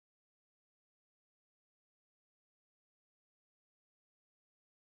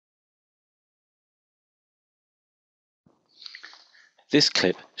This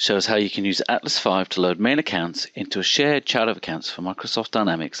clip shows how you can use Atlas V to load main accounts into a shared chart of accounts for Microsoft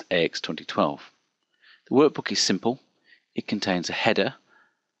Dynamics AX 2012. The workbook is simple. It contains a header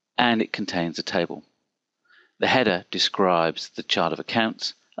and it contains a table. The header describes the chart of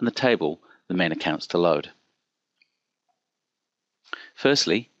accounts and the table the main accounts to load.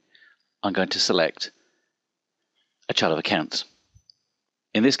 Firstly, I'm going to select a chart of accounts.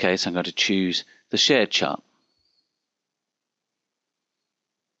 In this case, I'm going to choose the shared chart.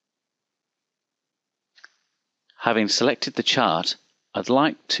 Having selected the chart, I'd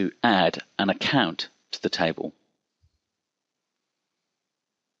like to add an account to the table.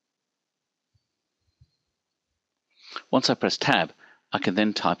 Once I press Tab, I can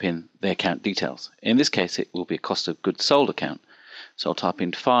then type in the account details. In this case, it will be a cost of goods sold account. So I'll type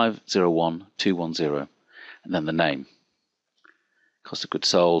in 501210 and then the name. Cost of goods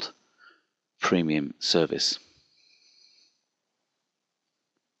sold, premium service.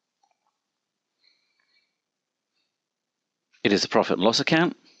 It is a profit and loss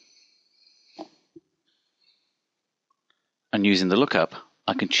account. And using the lookup,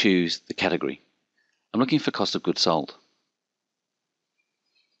 I can choose the category. I'm looking for cost of goods sold.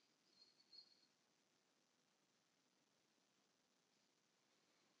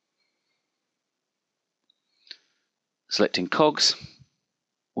 Selecting COGS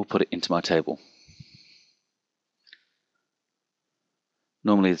will put it into my table.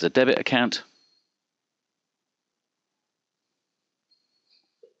 Normally there's a debit account.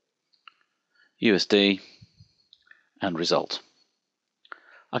 USD and result.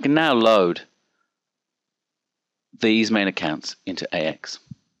 I can now load these main accounts into AX.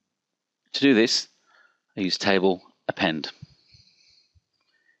 To do this, I use table append.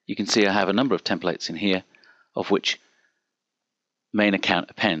 You can see I have a number of templates in here, of which main account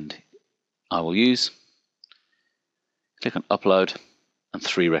append I will use. Click on upload and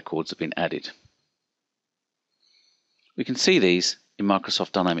 3 records have been added. We can see these in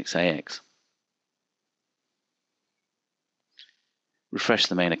Microsoft Dynamics AX. Refresh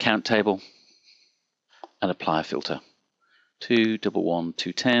the main account table and apply a filter.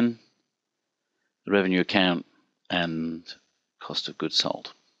 211210, the revenue account and cost of goods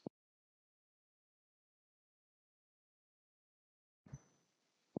sold.